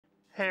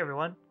Hey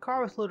everyone,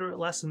 Carl with Littleroot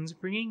Lessons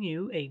bringing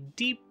you a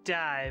deep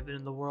dive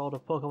into the world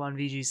of Pokemon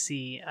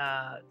VGC.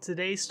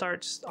 Today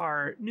starts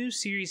our new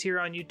series here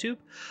on YouTube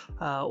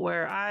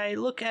where I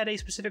look at a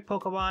specific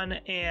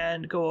Pokemon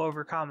and go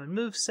over common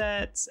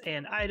movesets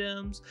and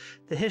items,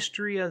 the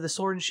history of the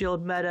Sword and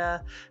Shield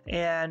meta,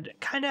 and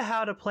kind of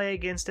how to play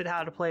against it,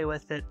 how to play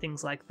with it,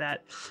 things like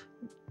that.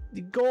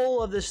 The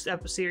goal of this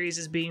series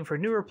is being for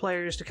newer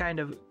players to kind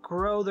of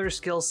grow their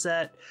skill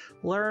set,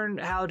 learn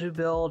how to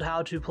build,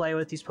 how to play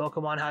with these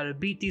Pokemon, how to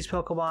beat these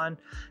Pokemon,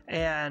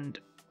 and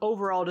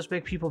overall just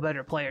make people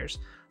better players.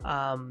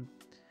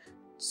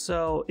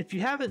 So if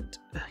you haven't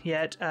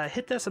yet,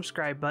 hit that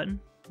subscribe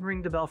button,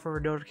 ring the bell for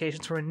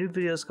notifications for when new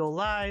videos go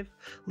live,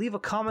 leave a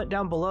comment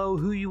down below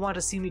who you want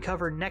to see me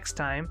cover next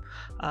time.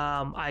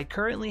 I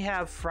currently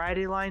have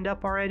Friday lined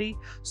up already,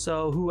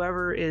 so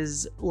whoever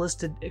is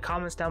listed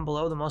comments down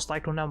below, the most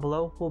liked one down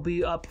below, will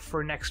be up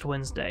for next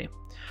Wednesday.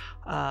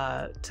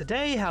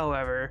 Today,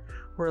 however,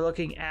 we're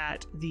looking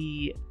at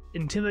the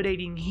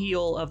intimidating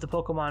heel of the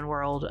Pokemon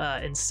world,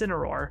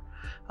 Incineroar.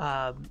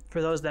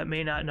 For those that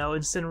may not know,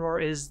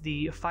 Incineroar is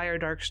the Fire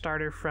Dark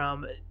starter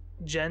from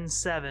Gen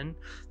 7,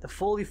 the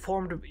fully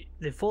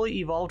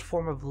evolved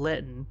form of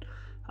Litten.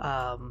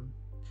 So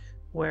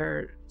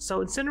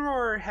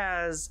Incineroar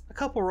has a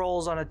couple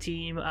roles on a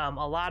team,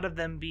 a lot of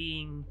them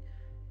being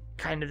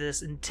kind of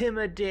this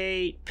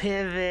intimidate,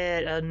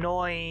 pivot,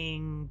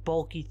 annoying,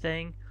 bulky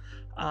thing.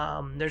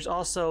 There's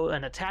also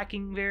an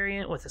attacking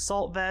variant with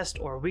Assault Vest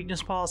or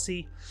Weakness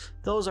Policy.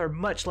 Those are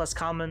much less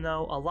common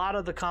though. A lot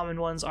of the common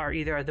ones are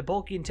either the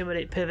bulky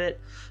Intimidate Pivot,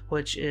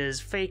 which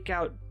is Fake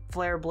Out,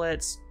 Flare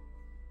Blitz,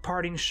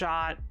 Parting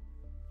Shot,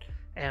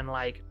 and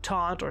like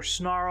Taunt or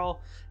Snarl.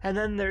 And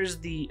then there's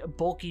the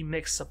bulky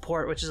Mix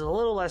Support, which is a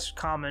little less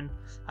common.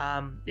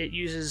 It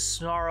uses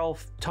Snarl,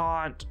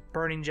 Taunt,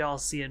 Burning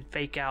Jealousy, and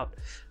Fake Out,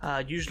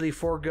 usually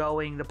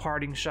foregoing the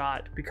Parting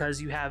Shot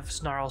because you have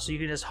Snarl, so you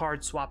can just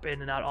hard swap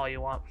in and out all you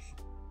want.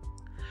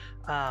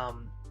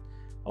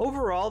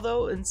 Overall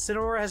though,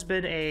 Incineroar has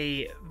been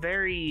a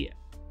very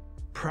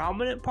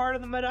prominent part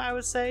of the meta, I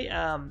would say.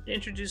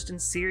 Introduced in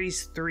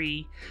Series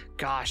 3.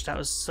 Gosh, that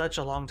was such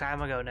a long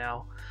time ago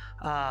now.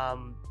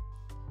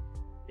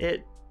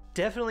 It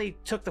definitely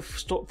took the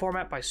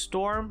format by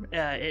storm.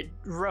 It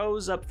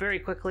rose up very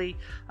quickly,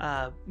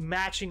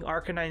 matching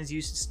Arcanine's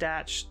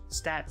usage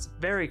stats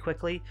very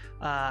quickly.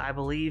 I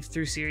believe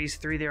through Series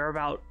 3 they were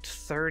about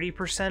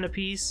 30%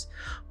 apiece,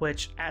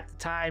 which at the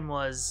time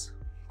was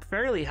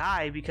fairly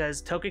high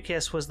because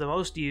Togekiss was the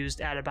most used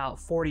at about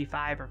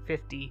 45 or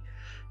 50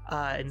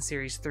 in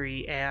Series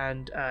 3,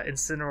 and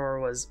Incineroar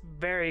was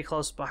very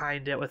close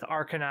behind it with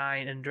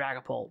Arcanine and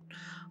Dragapult.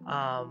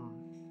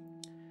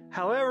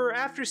 However,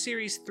 after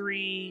Series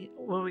 3,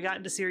 when we got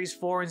into Series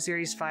 4 and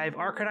Series 5,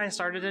 Arcanine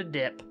started to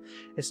dip.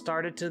 It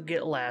started to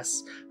get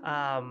less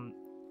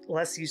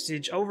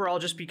usage overall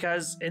just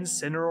because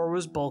Incineroar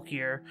was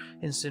bulkier.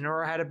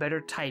 Incineroar had a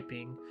better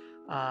typing.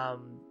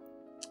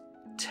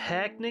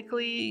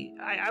 Technically,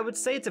 I would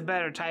say it's a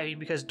better typing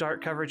because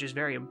dark coverage is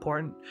very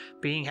important.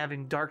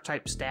 Having dark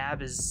type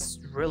stab is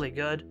really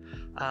good.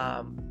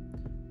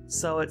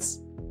 So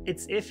it's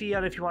iffy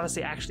on if you want to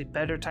say actually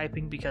better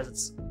typing because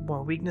it's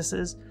more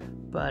weaknesses.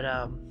 But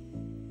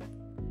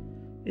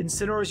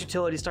Incineroar's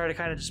utility started to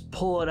kind of just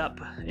pull it up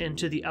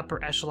into the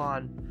upper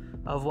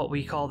echelon of what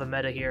we call the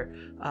meta here.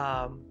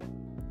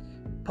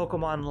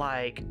 Pokemon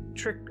like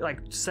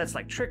sets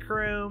like Trick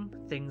Room,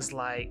 things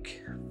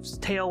like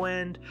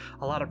Tailwind,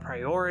 a lot of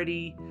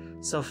priority.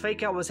 So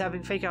Fake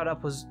Out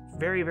up was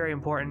very, very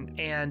important,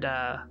 and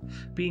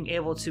being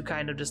able to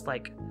kind of just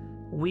like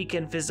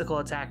weaken physical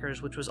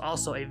attackers, which was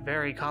also a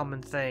very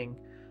common thing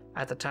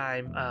at the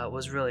time,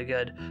 was really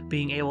good.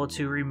 Being able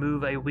to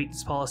remove a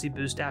weakness policy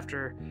boost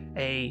after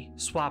a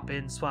swap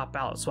in, swap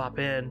out, swap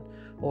in,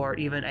 or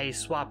even a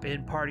swap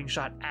in Parting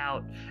Shot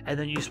out, and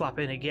then you swap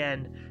in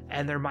again,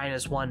 and they're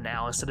 -1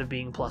 now instead of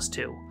being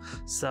 +2.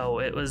 So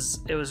it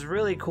was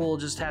really cool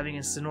just having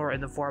Incineroar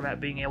in the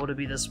format, being able to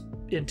be this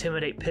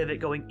Intimidate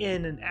Pivot going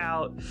in and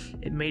out.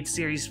 It made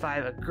Series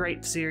 5 a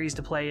great series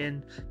to play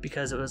in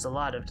because it was a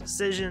lot of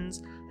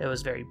decisions. It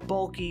was very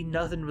bulky.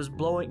 Nothing was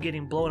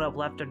getting blown up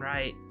left and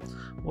right.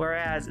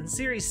 Whereas in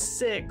Series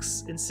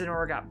 6,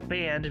 Incineroar got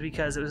banned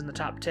because it was in the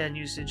top 10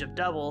 usage of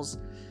doubles,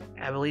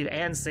 I believe,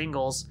 and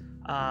singles,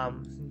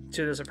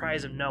 to the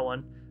surprise of no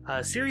one.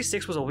 Series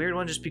 6 was a weird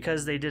one just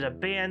because they did a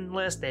ban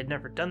list. They had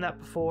never done that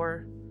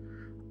before.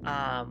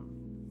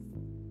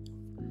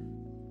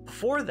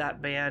 Before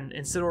that ban,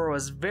 Incineroar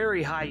was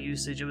very high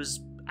usage. It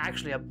was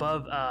actually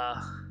above,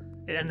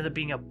 it ended up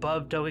being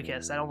above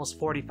Togekiss at almost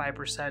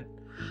 45%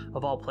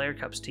 of all Player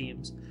Cups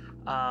teams.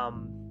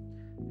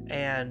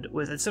 And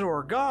with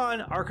Incineroar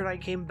gone,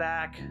 Arcanine came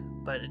back,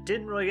 but it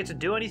didn't really get to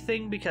do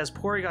anything because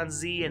Porygon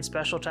Z and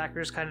Special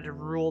Attackers kind of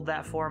ruled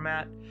that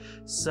format,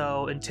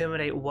 so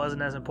Intimidate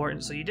wasn't as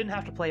important, so you didn't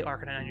have to play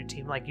Arcanine on your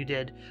team like you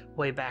did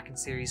way back in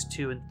Series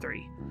 2 and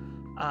 3.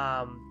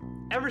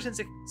 Ever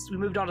since we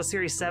moved on to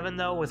Series 7,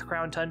 though, with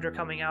Crown Tundra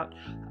coming out,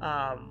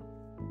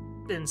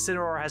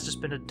 Incineroar has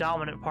just been a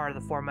dominant part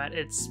of the format.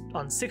 It's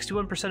on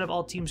 61% of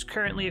all teams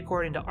currently,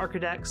 according to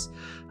Arcadex.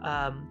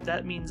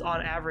 That means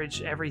on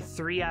average, every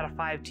 3 out of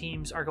 5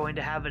 teams are going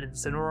to have an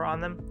Incineroar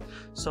on them.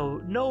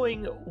 So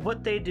knowing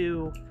what they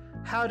do,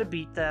 how to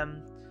beat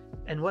them,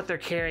 and what they're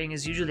carrying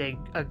is usually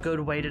a good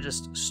way to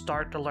just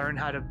start to learn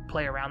how to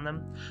play around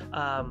them.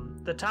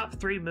 The top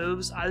 3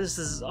 moves, this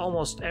is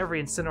almost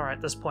every Incineroar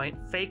at this point: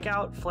 Fake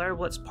Out, Flare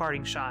Blitz,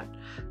 Parting Shot.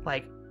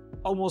 Like,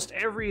 almost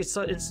every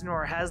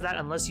Incineroar has that,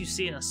 unless you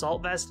see an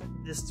Assault Vest.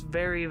 It's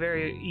very,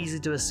 very easy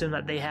to assume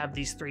that they have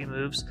these 3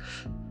 moves.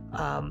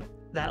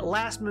 That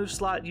last move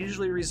slot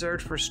usually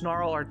reserved for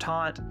Snarl or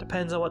Taunt,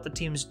 depends on what the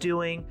team's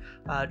doing.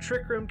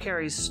 Trick Room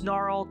carries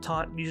Snarl,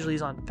 Taunt usually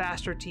is on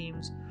faster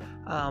teams.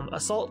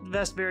 Assault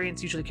Vest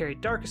variants usually carry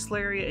Darkest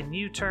Lariat and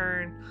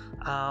U-Turn.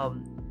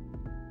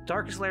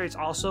 Darkest Lariat's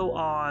also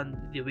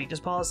on the weakness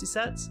policy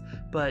sets,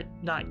 but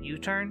not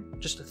U-Turn.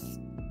 Just a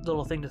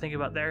little thing to think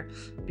about there,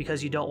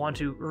 because you don't want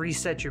to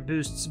reset your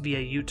boosts via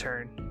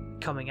U-Turn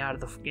coming out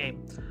of the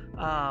game.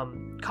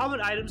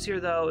 Common items here,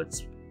 though,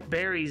 it's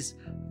berries.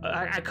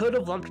 I could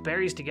have lumped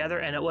berries together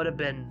and it would have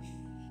been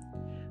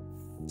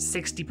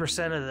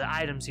 60% of the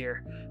items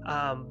here,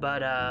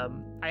 but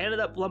I ended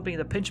up lumping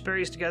the pinch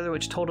berries together,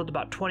 which totaled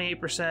about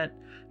 28%,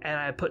 and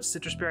I put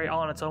citrus berry all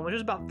on its own, which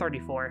is about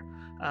 34.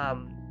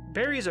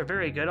 Berries are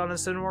very good on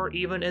Incineroar,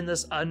 even in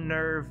this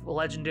unnerved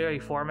legendary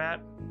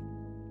format,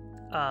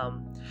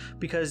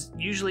 because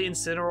usually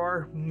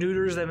Incineroar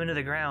neuters them into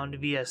the ground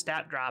via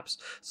stat drops,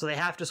 so they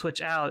have to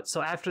switch out.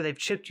 So after they've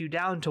chipped you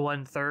down to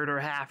 1/3 or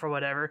half or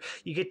whatever,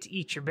 you get to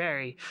eat your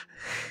berry.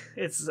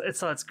 It's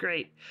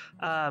great.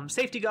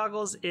 Safety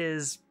goggles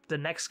is the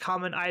next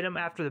common item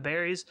after the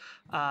berries.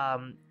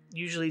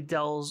 Usually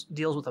deals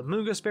with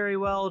Amoonguss very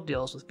well,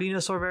 deals with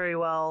Venusaur very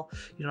well.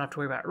 You don't have to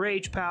worry about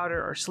Rage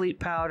Powder or Sleep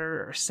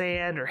Powder or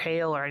Sand or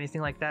Hail or anything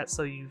like that,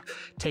 so you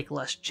take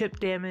less chip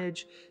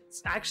damage.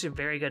 It's actually a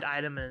very good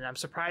item, and I'm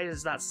surprised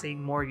it's not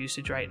seeing more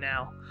usage right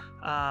now.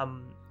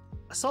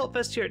 Assault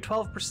Vest here at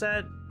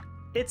 12%.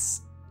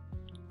 It's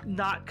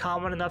not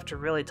common enough to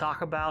really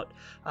talk about.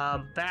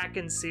 Back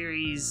in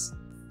Series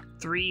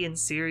 3 and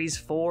Series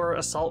 4,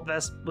 Assault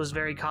Vest was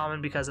very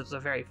common because it's a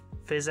very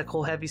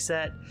physical heavy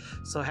set,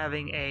 so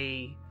having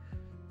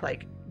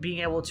being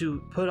able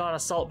to put on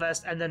Assault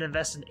Vest and then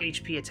invest in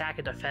HP, attack,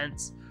 and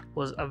defense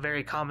was a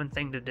very common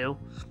thing to do.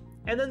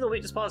 And then the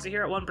weakness policy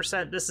here at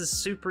 1%, this is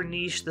super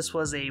niche. This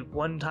was a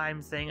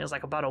one-time thing. It was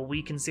like about a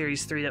week in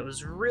Series 3 that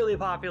was really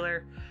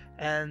popular,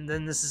 and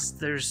then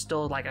there's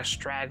still like a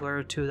straggler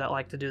or 2 that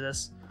like to do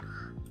this.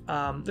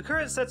 The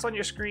current sets on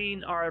your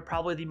screen are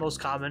probably the most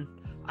common.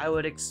 I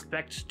would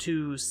expect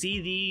to see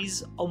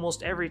these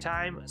almost every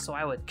time, so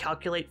I would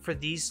calculate for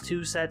these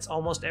 2 sets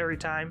almost every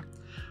time.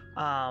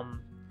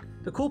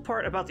 The cool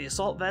part about the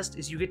Assault Vest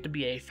is you get to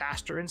be a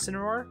faster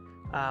Incineroar,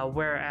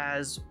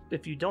 whereas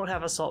if you don't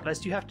have Assault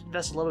Vest, you have to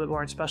invest a little bit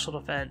more in special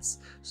defense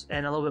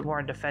and a little bit more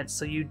in defense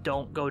so you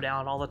don't go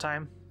down all the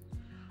time.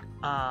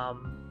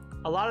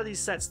 A lot of these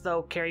sets,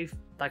 though, carry,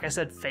 like I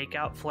said, Fake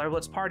Out, Flare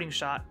Blitz, Parting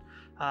Shot.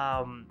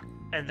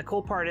 And the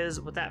cool part is,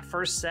 with that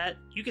first set,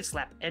 you could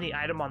slap any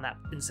item on that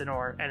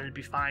Incineroar and it'd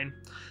be fine.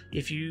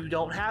 If you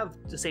don't have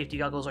the safety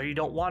goggles or you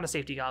don't want a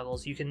safety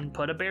goggles, you can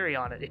put a berry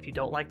on it. If you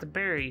don't like the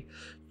berry,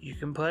 you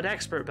can put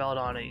Expert Belt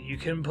on it. You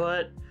can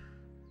put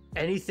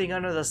anything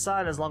under the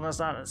sun as long as it's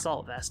not an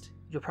Assault Vest.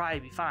 You'll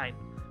probably be fine.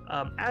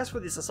 As for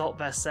this Assault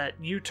Vest set,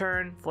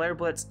 U-Turn, Flare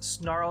Blitz,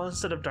 Snarl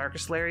instead of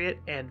Darkest Lariat,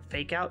 and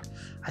Fake Out.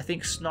 I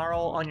think Snarl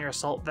on your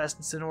Assault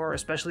Vest Incineroar,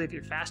 especially if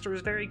you're faster,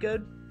 is very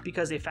good,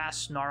 because a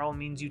fast Snarl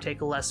means you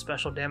take less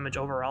special damage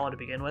overall to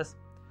begin with.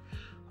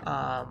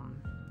 The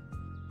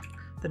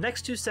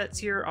next 2 sets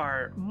here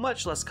are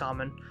much less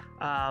common.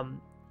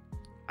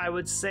 I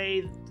would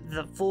say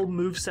the full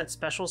moveset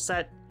special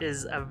set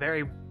is a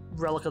very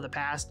relic of the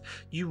past.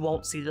 You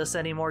won't see this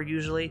anymore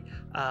usually.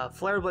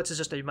 Flare Blitz is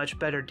just a much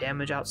better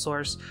damage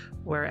outsource,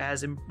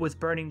 whereas with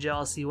Burning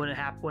Jealousy, when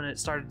it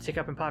started to tick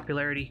up in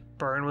popularity,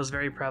 Burn was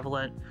very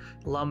prevalent,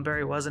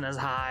 Lumberry wasn't as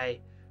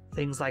high,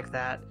 things like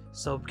that.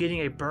 So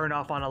getting a burn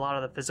off on a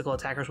lot of the physical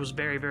attackers was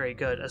very, very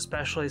good,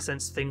 especially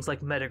since things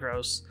like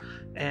Metagross,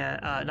 and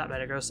not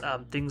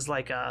Metagross, things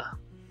like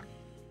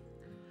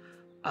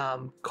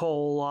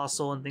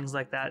Colossal and things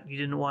like that. You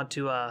didn't want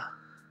to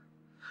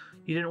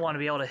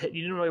be able to hit.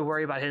 You didn't really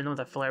worry about hitting them with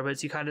a Flare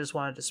Blitz. You kind of just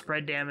wanted to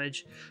spread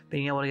damage,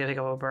 being able to pick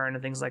up a burn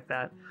and things like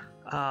that.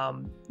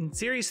 In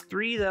Series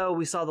 3, though,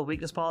 we saw the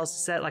weakness policy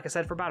set, like I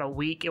said, for about a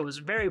week. It was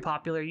very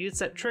popular. You'd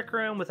set Trick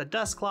Room with a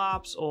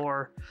Dusclops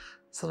or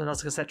something else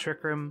like a set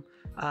Trick Room,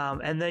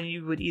 and then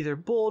you would either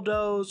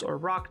Bulldoze or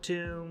Rock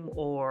Tomb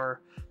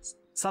or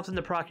something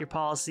to proc your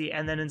policy,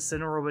 and then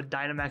Incineroar would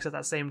Dynamax at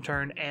that same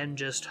turn and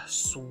just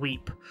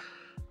sweep.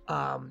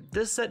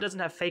 This set doesn't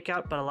have Fake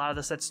Out, but a lot of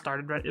the sets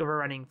started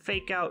running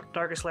Fake Out,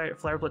 Darkest Lariat,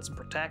 Flare Blitz, and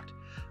Protect.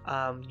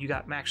 You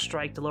got Max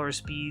Strike to lower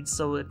speeds,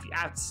 so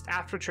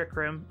after Trick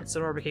Room,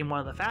 Incineroar became one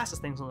of the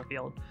fastest things on the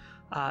field,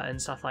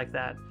 and stuff like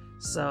that.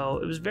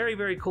 So it was very,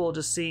 very cool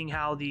just seeing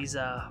how these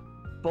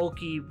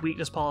bulky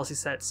weakness policy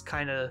sets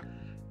kind of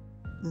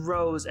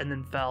rose and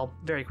then fell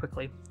very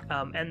quickly.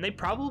 And they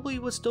probably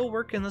would still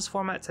work in this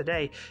format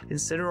today.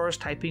 Incineroar's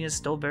typing is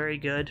still very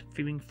good,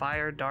 being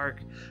fire,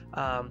 dark,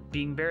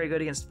 being very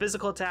good against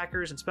physical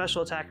attackers and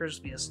special attackers,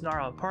 being a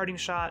Snarl and Parting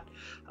Shot.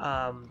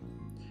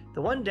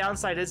 The one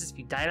downside is if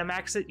you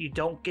Dynamax it, you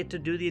don't get to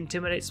do the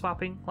Intimidate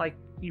swapping like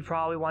you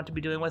probably want to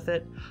be doing with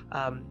it.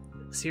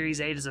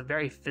 Series 8 is a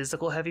very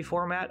physical heavy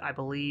format. I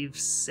believe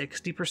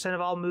 60%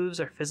 of all moves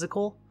are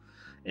physical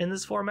in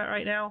this format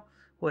right now,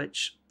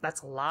 which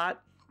that's a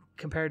lot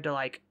compared to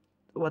like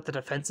what the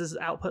defense's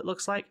output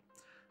looks like.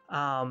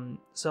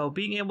 So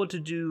being able to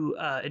do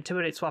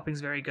Intimidate swapping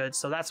is very good.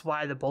 So that's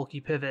why the bulky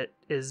pivot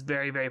is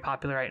very, very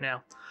popular right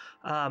now.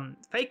 Having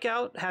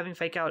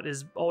Fake Out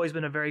has always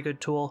been a very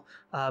good tool.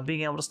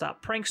 Being able to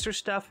stop prankster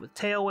stuff with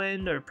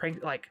Tailwind or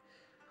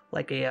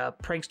like a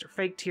prankster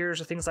fake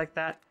tears or things like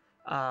that.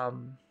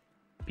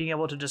 Being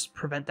able to just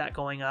prevent that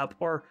going up,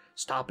 or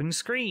stopping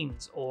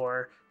screens,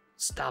 or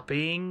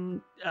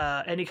stopping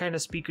any kind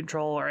of speed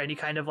control or any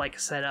kind of like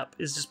setup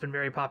has just been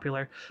very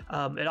popular.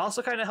 It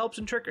also kind of helps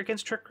in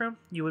against Trick Room.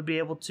 You would be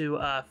able to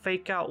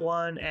Fake Out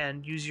one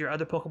and use your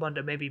other Pokemon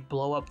to maybe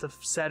blow up the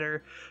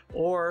setter,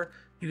 or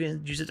you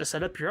can use it to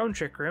set up your own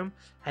Trick Room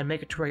and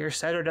make it to where your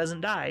setter doesn't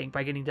die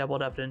by getting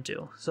doubled up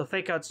into. So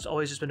Fake Out's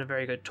always just been a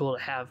very good tool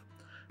to have.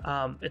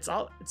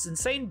 It's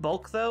insane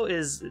bulk though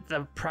is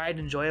the pride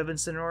and joy of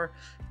Incineroar.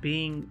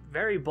 Being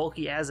very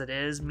bulky as it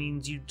is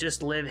means you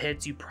just live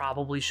hits you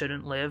probably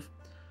shouldn't live.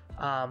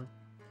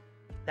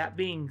 That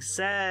being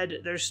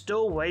said, there's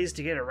still ways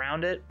to get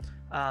around it.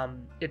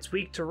 It's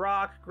weak to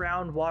rock,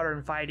 ground, water,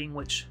 and fighting,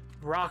 which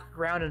rock,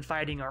 ground, and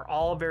fighting are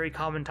all very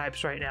common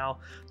types right now.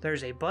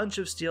 There's a bunch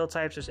of steel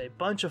types, there's a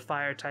bunch of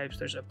fire types,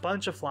 there's a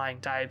bunch of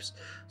flying types.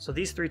 So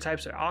these three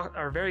types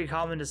are very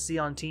common to see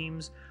on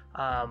teams.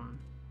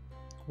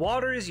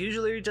 Water is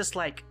usually just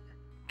like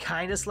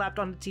kind of slapped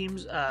onto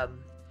teams.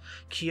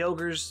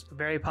 Kyogre's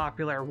very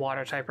popular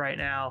water type right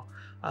now.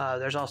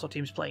 There's also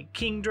teams playing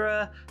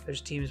Kingdra. There's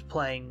teams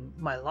playing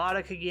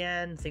Milotic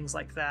again, things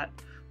like that.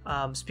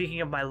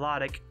 Speaking of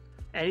Milotic,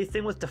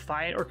 anything with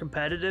Defiant or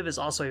competitive is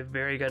also a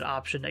very good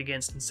option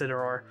against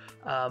Incineroar.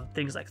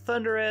 Things like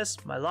Thundurus,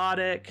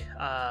 Milotic,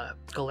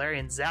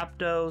 Galarian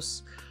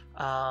Zapdos,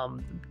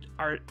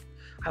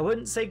 I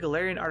wouldn't say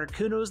Galarian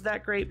Articuno is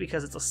that great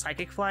because it's a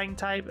psychic flying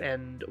type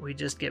and we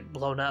just get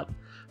blown up.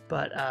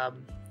 But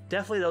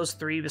definitely those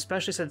three,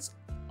 especially since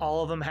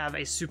all of them have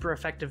a super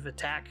effective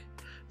attack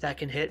that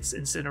can hit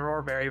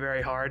Incineroar very,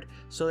 very hard.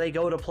 So they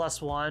go to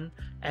 +1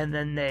 and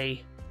then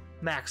they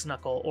Max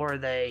Knuckle, or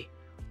they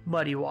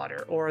Muddy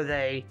Water, or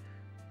they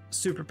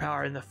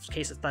Superpower in the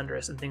case of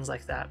Thundurus and things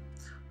like that.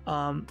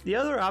 The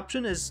other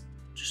option is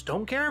just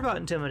don't care about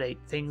Intimidate.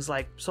 Things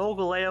like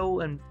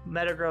Solgaleo and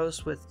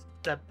Metagross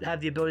that have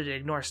the ability to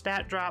ignore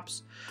stat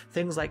drops.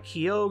 Things like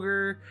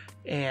Kyogre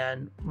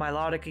and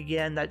Milotic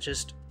again that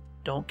just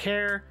don't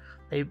care.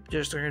 They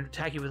just are going to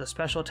attack you with a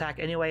special attack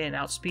anyway and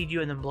outspeed you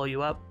and then blow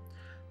you up.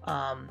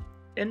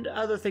 And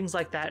other things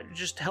like that.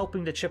 Just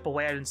helping to chip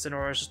away at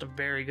Incineroar is just a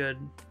very good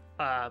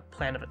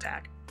plan of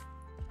attack.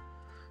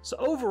 So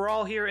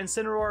overall here,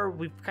 Incineroar,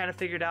 we've kind of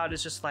figured out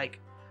is just like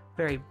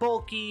very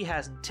bulky,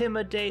 has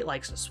Intimidate,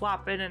 likes to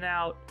swap in and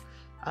out,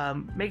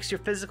 makes your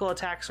physical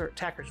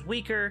attackers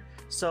weaker.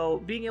 So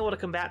being able to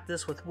combat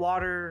this with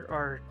water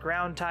or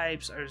ground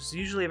types is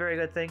usually a very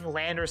good thing.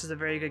 Landorus is a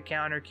very good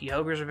counter.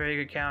 Kyogre is a very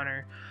good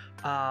counter.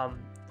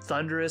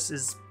 Thundurus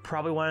is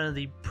probably one of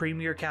the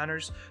premier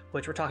counters,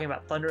 which we're talking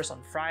about Thundurus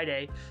on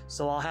Friday,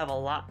 so I'll have a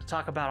lot to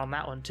talk about on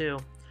that one too.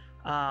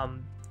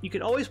 You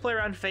can always play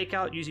around Fake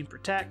Out using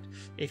Protect.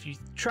 If you're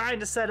trying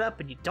to set up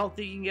and you don't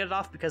think you can get it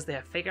off because they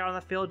have Fake Out on the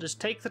field, just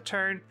take the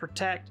turn,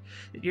 Protect.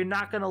 You're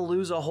not going to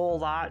lose a whole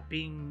lot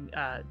being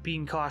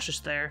cautious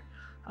there.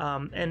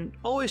 And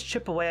always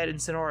chip away at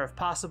Incineroar if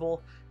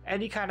possible.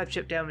 Any kind of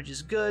chip damage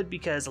is good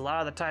because a lot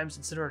of the times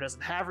Incineroar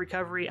doesn't have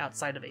recovery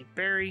outside of a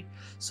berry.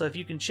 So if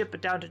you can chip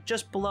it down to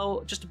just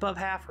above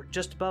half or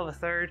just above a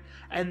third,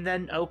 and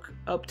then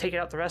take it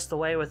out the rest of the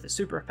way with a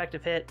super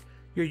effective hit,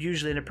 you're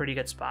usually in a pretty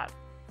good spot.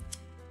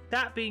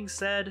 That being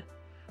said,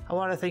 I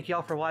want to thank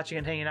y'all for watching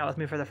and hanging out with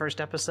me for the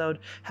first episode.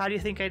 How do you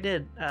think I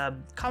did?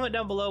 Comment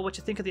down below what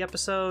you think of the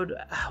episode,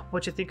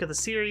 what you think of the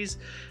series.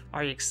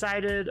 Are you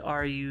excited?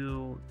 Do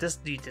you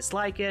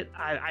dislike it?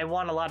 I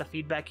want a lot of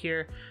feedback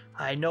here.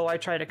 I know I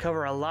try to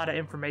cover a lot of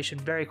information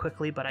very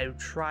quickly, but I'm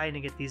trying to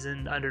get these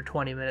in under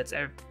 20 minutes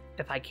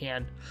if I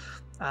can.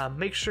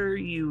 Make sure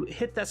you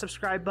hit that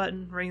subscribe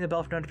button, ring the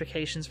bell for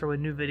notifications for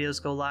when new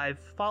videos go live.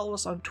 Follow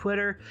us on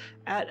Twitter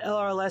at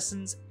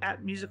LRLessons,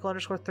 at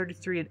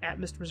musical_33, and at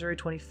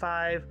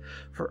MrMissouri25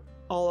 for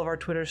all of our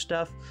Twitter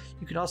stuff.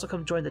 You can also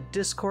come join the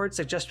Discord.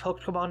 Suggest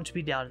Pokemon to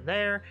be down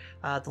there.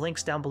 The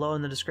link's down below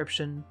in the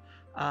description.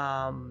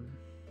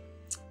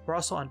 We're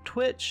also on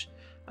Twitch.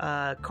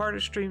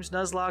 Carter streams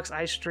Nuzlocke.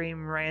 I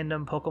stream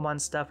random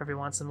Pokemon stuff every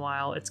once in a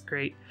while. It's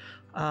great.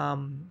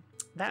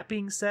 That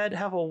being said,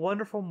 have a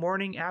wonderful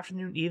morning,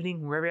 afternoon,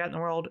 evening, wherever you're at in the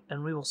world,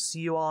 and we will see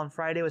you all on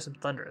Friday with some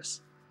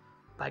Thundurus.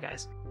 Bye,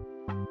 guys.